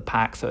back into the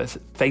pack so it's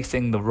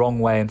facing the wrong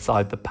way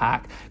inside the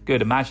pack.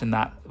 Good. Imagine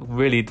that.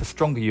 Really, the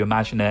stronger you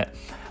imagine it,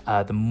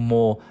 the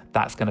more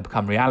that's going to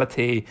become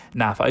reality.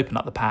 Now, if I open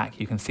up the pack,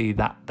 you can see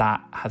that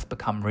that has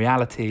become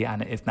reality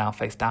and it is now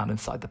face down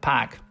inside the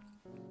pack.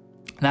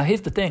 Now,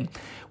 here's the thing.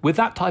 With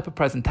that type of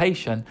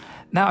presentation,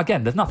 now,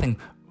 again, there's nothing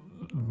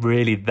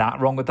really that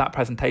wrong with that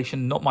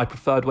presentation, not my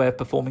preferred way of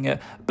performing it,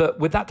 but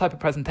with that type of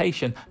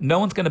presentation, no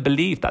one's going to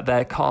believe that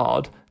their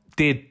card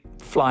did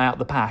fly out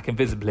the pack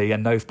invisibly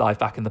and nosedive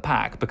back in the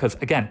pack, because,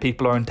 again,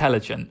 people are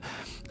intelligent.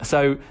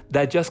 So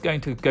they're just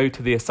going to go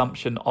to the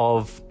assumption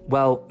of,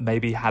 well,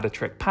 maybe he had a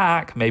trick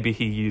pack, maybe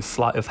he used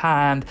sleight of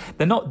hand.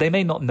 They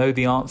may not know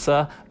the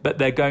answer, but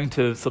they're going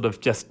to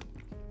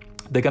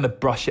they're going to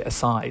brush it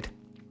aside.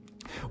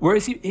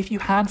 Whereas if you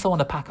hand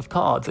someone a pack of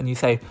cards and you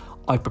say,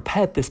 I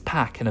prepared this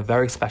pack in a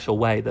very special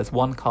way, there's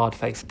one card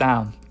face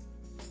down,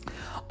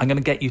 I'm going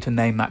to get you to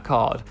name that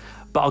card,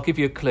 but I'll give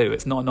you a clue.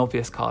 It's not an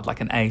obvious card like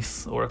an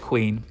ace or a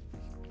queen.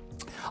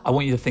 I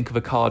want you to think of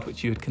a card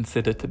which you would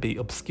consider to be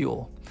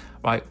obscure,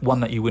 right? One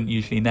that you wouldn't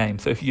usually name.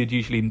 So if you'd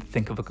usually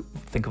think of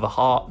a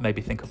heart,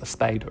 maybe think of a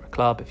spade or a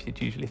club. If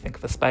you'd usually think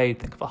of a spade,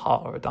 think of a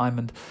heart or a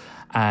diamond.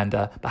 And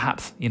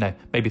perhaps,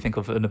 maybe think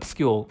of an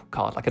obscure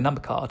card like a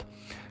number card.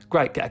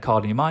 Great, get a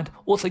card in your mind.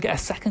 Also get a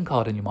second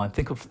card in your mind.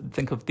 Think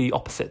of the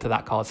opposite to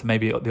that card. So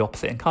maybe the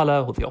opposite in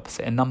colour or the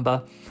opposite in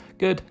number.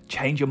 Good.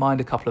 Change your mind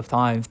a couple of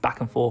times,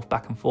 back and forth,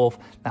 back and forth.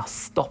 Now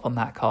stop on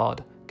that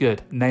card.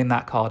 Good. Name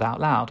that card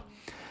out loud.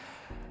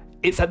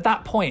 It's at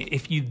that point,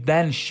 if you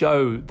then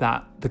show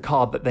that the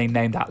card that they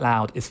named out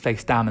loud is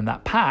face down in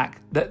that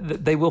pack,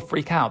 that they will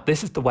freak out.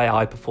 This is the way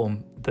I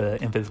perform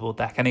the invisible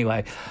deck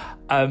anyway.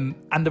 And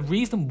the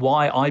reason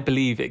why I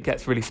believe it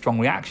gets really strong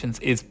reactions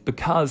is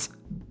because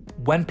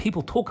when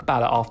people talk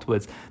about it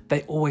afterwards,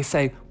 they always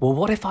say, well,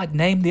 what if I'd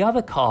named the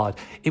other card?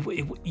 It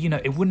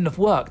wouldn't have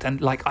worked. And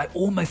like, I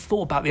almost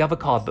thought about the other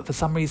card, but for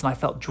some reason I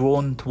felt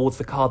drawn towards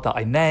the card that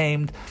I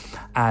named.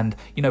 And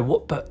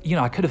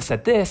I could have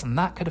said this and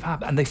that could have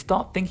happened. And they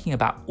start thinking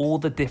about all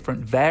the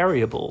different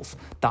variables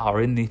that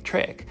are in the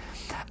trick.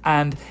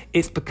 And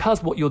it's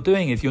because what you're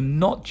doing is you're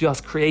not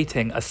just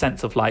creating a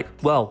sense of like,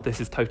 well,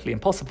 this is totally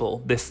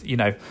impossible. This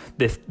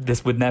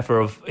would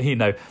never have,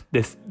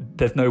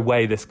 there's no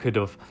way this could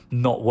have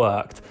not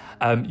worked.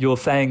 You're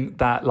saying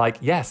that like,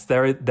 yes,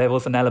 there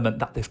was an element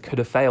that this could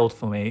have failed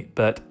for me,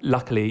 but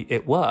luckily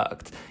it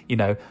worked.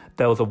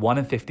 There was a 1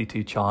 in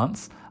 52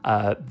 chance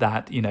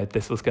that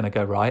this was going to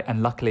go right,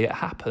 and luckily it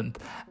happened.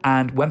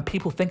 And when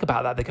people think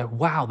about that, they go,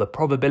 wow, the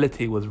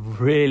probability was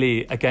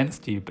really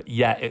against you, but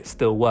yet it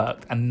still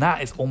worked. And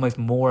that is almost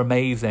more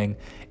amazing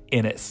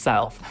in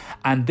itself.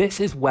 And this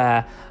is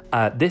where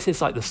this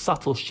is like the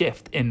subtle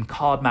shift in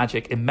card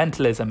magic, in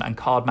mentalism and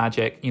card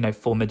magic,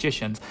 for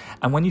magicians.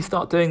 And when you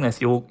start doing this,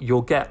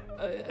 you'll get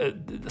a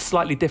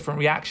slightly different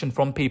reaction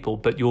from people,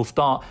 but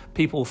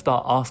people will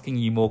start asking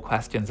you more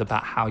questions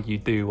about how you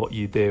do what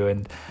you do,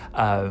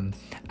 and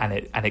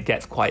it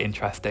gets quite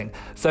interesting.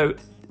 So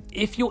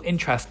if you're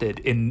interested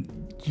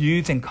in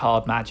using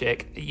card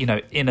magic,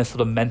 in a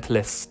sort of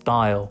mentalist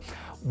style,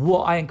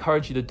 what I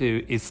encourage you to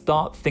do is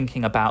start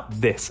thinking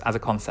about this as a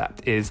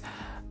concept: is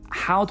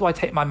how do I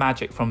take my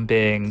magic from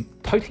being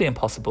totally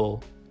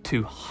impossible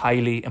to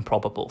highly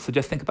improbable? So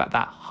just think about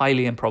that,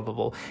 highly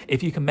improbable.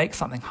 If you can make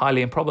something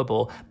highly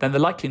improbable, then the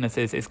likeliness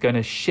is it's going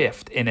to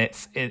shift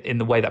in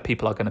the way that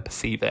people are going to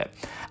perceive it,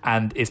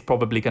 and it's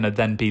probably going to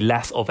then be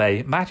less of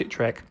a magic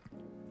trick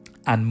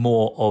and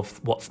more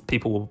of what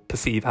people will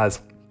perceive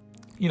as,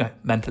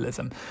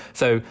 mentalism.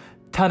 So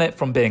turn it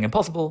from being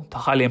impossible to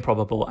highly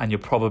improbable, and you're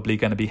probably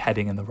going to be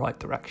heading in the right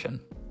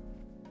direction.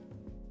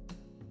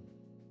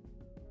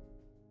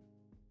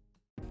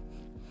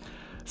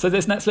 So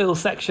this next little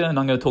section,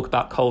 I'm going to talk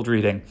about cold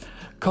reading.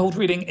 Cold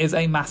reading is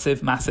a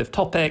massive, massive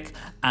topic,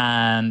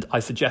 and I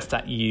suggest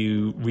that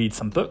you read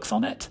some books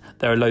on it.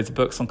 There are loads of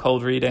books on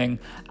cold reading,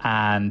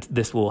 and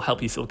this will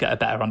help you sort of get a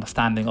better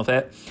understanding of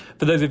it.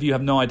 For those of you who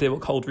have no idea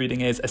what cold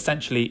reading is,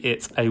 essentially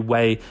it's a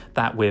way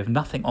that with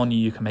nothing on you,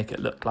 you can make it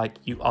look like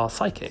you are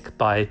psychic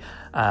by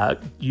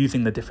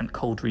using the different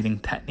cold reading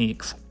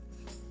techniques.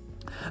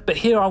 But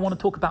here I want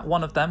to talk about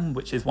one of them,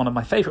 which is one of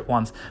my favorite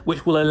ones,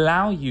 which will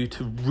allow you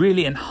to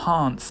really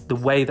enhance the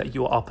way that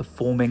you are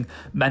performing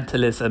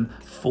mentalism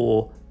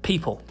for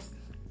people.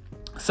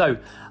 So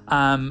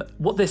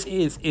what this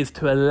is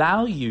to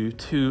allow you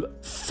to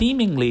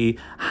seemingly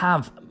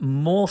have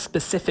more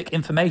specific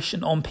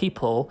information on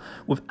people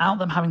without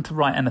them having to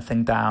write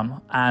anything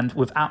down and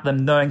without them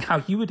knowing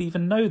how you would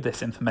even know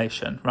this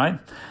information, right?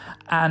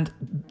 And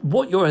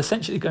what you're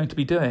essentially going to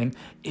be doing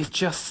is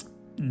just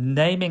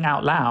naming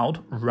out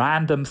loud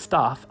random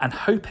stuff and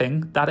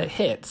hoping that it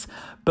hits,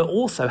 but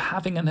also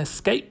having an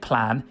escape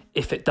plan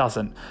if it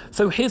doesn't.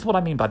 So here's what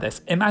I mean by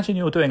this. Imagine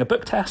you're doing a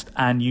book test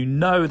and you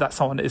know that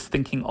someone is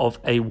thinking of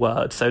a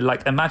word. So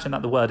like imagine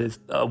that the word is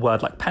a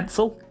word like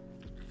pencil,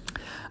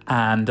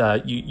 and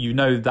you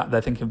know that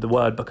they're thinking of the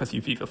word because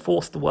you've either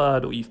forced the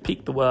word or you've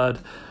peeked the word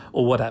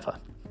or whatever.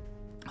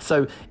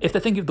 So if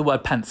they're thinking of the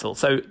word pencil,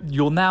 so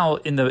you're now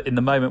in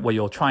the moment where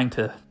you're trying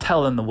to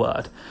tell them the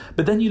word,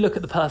 but then you look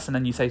at the person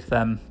and you say to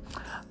them,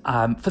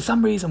 for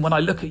some reason, when I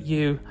look at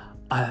you,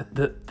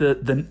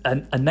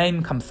 a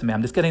name comes to me.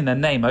 I'm just getting their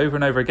name over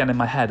and over again in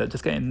my head. I'm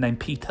just getting the name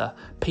Peter.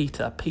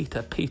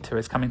 Peter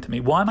is coming to me.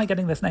 Why am I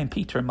getting this name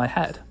Peter in my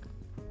head?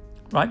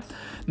 Right?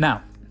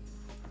 Now,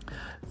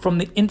 from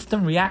the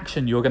instant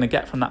reaction you're going to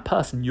get from that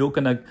person, you're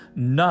going to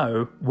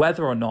know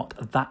whether or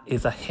not that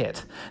is a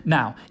hit.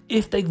 Now,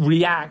 if they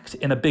react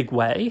in a big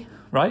way,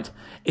 right,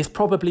 it's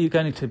probably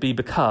going to be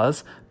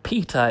because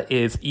Peter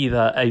is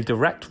either a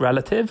direct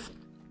relative,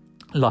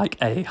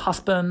 like a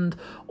husband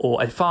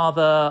or a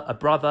father, a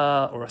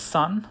brother or a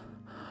son,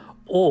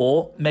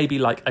 or maybe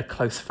like a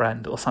close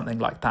friend or something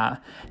like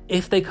that.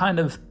 If they kind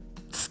of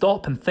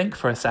stop and think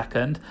for a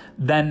second,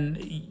 then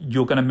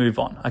you're going to move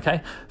on,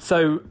 okay?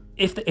 So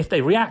if they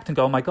react and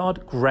go, oh my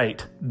God,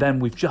 great, then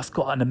we've just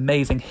got an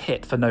amazing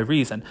hit for no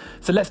reason.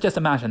 So let's just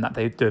imagine that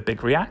they do a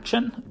big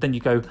reaction. Then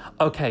you go,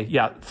 okay,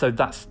 yeah, so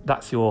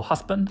that's your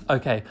husband.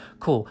 Okay,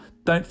 cool.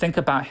 Don't think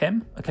about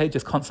him, okay?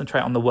 Just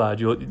concentrate on the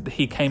word.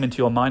 He came into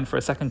your mind for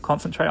a second.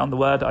 Concentrate on the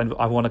word.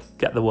 I want to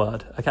get the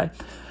word, okay?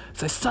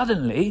 So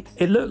suddenly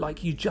it looked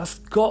like you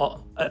just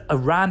got a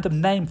random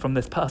name from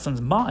this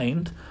person's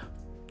mind,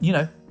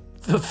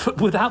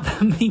 without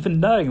them even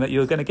knowing that you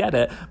were going to get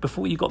it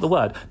before you got the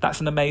word.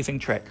 That's an amazing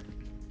trick.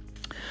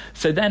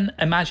 So then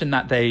imagine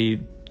that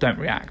they don't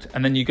react,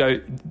 and then you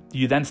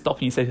then stop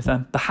and you say to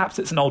them, perhaps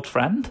it's an old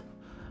friend,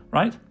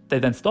 right? They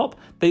then stop.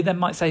 They then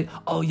might say,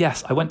 oh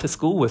yes, I went to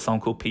school with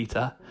someone called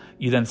Peter.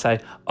 You then say,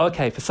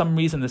 okay, for some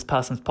reason this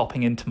person's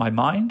popping into my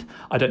mind.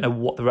 I don't know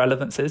what the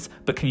relevance is,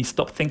 but can you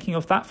stop thinking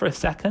of that for a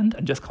second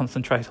and just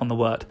concentrate on the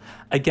word?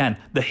 Again,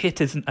 the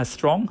hit isn't as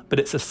strong, but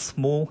it's a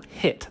small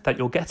hit that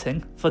you're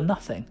getting for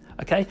nothing,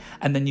 okay?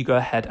 And then you go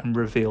ahead and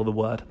reveal the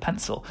word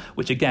pencil,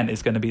 which again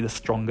is going to be the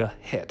stronger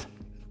hit.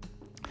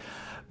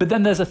 But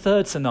then there's a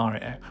third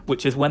scenario,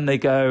 which is when they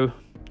go,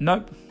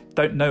 nope,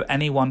 don't know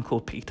anyone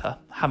called Peter,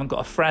 haven't got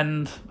a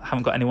friend,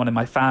 haven't got anyone in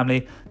my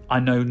family, I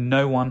know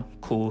no one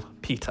called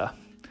Peter.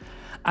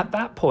 At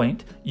that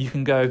point, you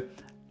can go,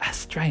 that's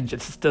strange,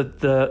 it's just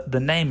the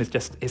name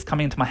is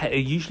coming into my head,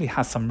 it usually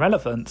has some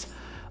relevance.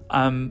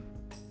 You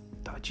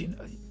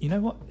know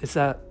what,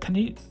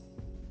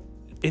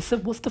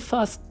 what's the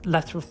first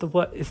letter of the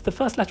word? Is the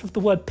first letter of the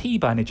word P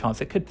by any chance?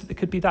 It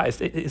could be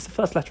that. Is the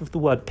first letter of the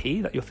word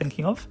P that you're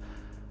thinking of?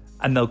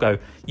 And they'll go,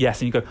 yes.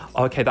 And you go,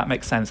 oh, okay, that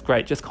makes sense.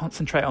 Great. Just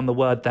concentrate on the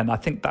word then. I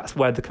think that's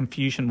where the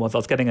confusion was. I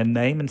was getting a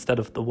name instead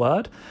of the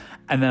word.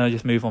 And then I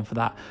just move on for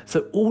that.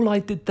 So all I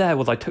did there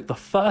was I took the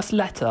first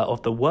letter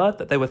of the word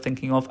that they were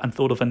thinking of and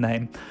thought of a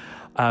name.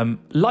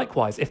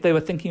 Likewise, if they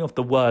were thinking of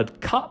the word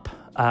cup,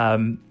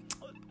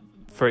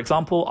 for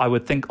example, I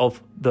would think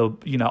of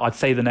I'd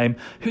say the name,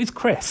 who's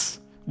Chris?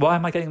 Why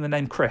am I getting the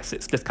name Chris?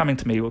 It's just coming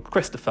to me. Well,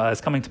 Christopher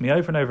is coming to me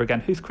over and over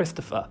again. Who's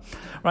Christopher?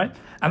 Right?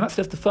 And that's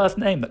just the first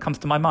name that comes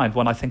to my mind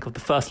when I think of the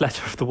first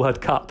letter of the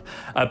word cup.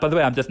 By the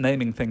way, I'm just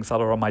naming things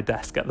that are on my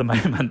desk at the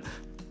moment.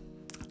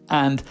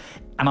 And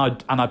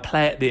I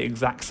play it the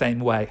exact same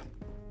way.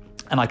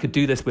 And I could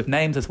do this with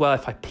names as well.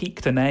 If I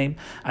peeked a name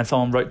and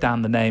someone wrote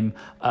down the name,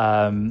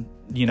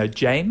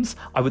 James,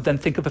 I would then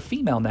think of a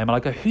female name and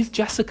I go, who's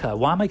Jessica?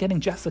 Why am I getting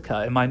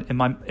Jessica in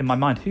my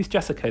mind? Who's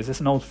Jessica? Is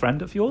this an old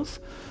friend of yours?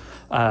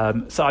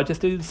 So I just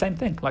do the same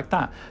thing like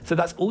that. So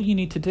that's all you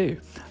need to do.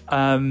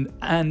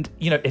 And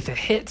if it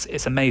hits,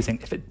 it's amazing.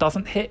 If it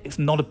doesn't hit, it's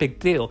not a big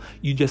deal.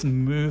 You just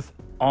move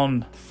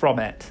on from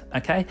it,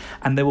 okay?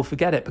 And they will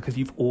forget it because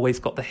you've always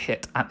got the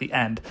hit at the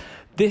end.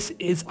 This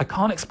is, I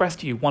can't express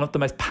to you, one of the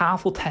most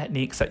powerful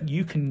techniques that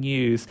you can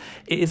use.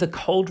 It is a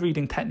cold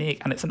reading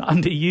technique, and it's an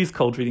underused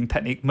cold reading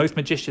technique. Most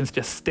magicians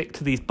just stick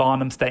to these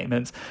Barnum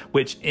statements,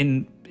 which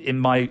in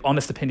my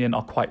honest opinion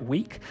are quite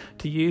weak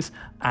to use.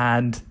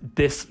 And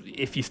this,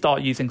 if you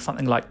start using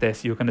something like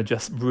this, you're going to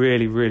just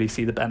really, really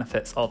see the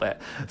benefits of it.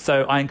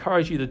 So I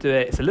encourage you to do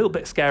it. It's a little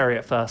bit scary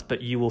at first,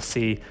 but you will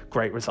see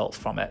great results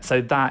from it.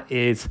 So that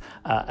is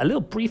a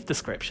little brief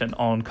description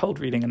on cold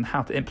reading and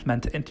how to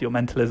implement it into your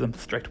mentalism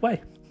straight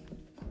away.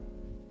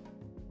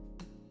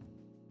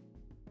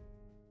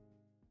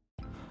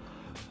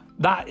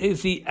 That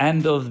is the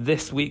end of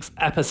this week's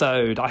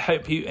episode. I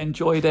hope you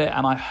enjoyed it,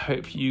 and I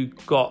hope you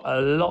got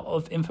a lot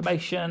of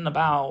information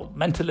about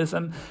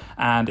mentalism.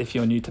 And if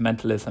you're new to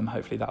mentalism,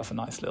 hopefully that was a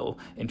nice little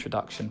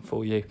introduction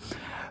for you.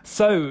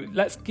 So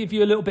let's give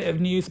you a little bit of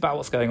news about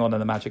what's going on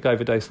in the Magic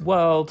Overdose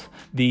world.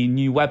 The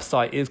new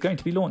website is going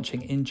to be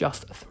launching in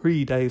just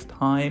 3 days'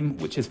 time,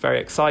 which is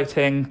very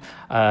exciting.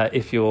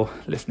 If you're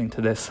listening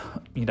to this,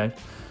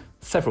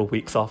 several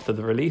weeks after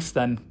the release,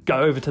 then go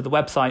over to the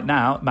website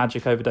now,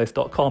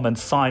 magicoverdose.com, and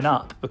sign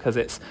up because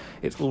it's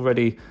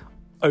already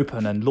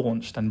open and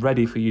launched and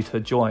ready for you to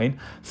join.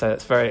 So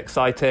it's very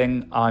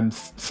exciting. I'm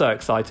so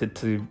excited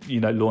to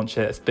launch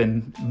it. It's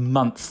been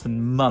months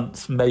and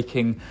months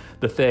making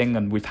the thing,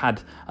 and we've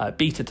had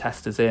beta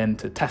testers in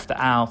to test it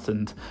out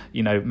and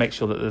make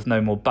sure that there's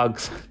no more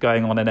bugs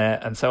going on in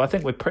it. And so I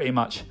think we're pretty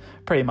much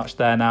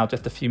there now.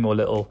 Just a few more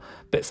little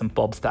bits and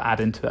bobs to add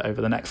into it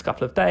over the next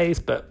couple of days,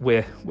 but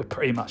we're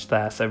pretty much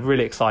there. So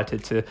really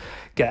excited to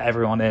get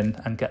everyone in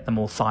and get them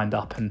all signed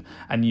up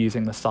and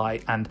using the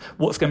site. And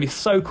what's going to be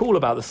so cool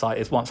about the site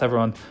is once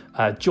everyone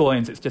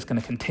joins, it's just going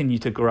to continue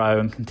to grow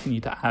and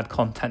continue to add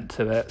content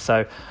to it.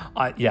 So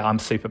I'm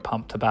super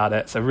pumped about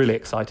it. So really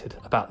excited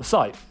about the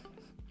site.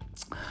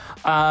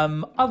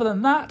 Other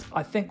than that,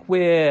 I think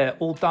we're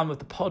all done with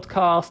the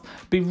podcast.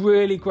 Be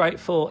really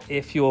grateful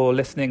if you're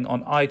listening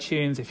on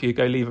iTunes, if you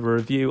go leave a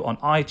review on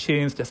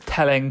iTunes, just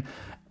telling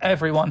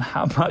everyone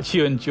how much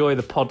you enjoy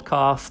the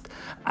podcast,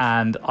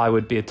 and I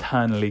would be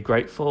eternally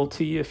grateful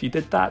to you if you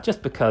did that,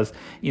 just because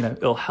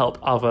it'll help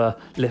other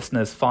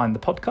listeners find the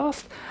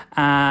podcast.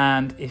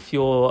 And if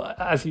you're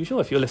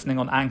listening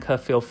on Anchor,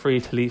 feel free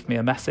to leave me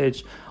a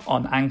message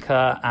on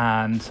Anchor,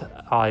 and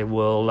I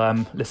will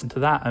listen to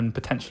that and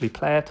potentially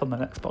play it on the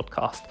next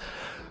podcast.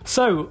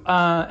 So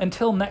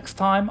until next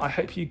time, I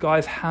hope you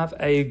guys have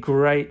a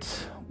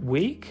great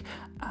week,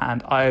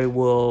 and I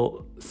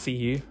will see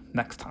you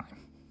next time.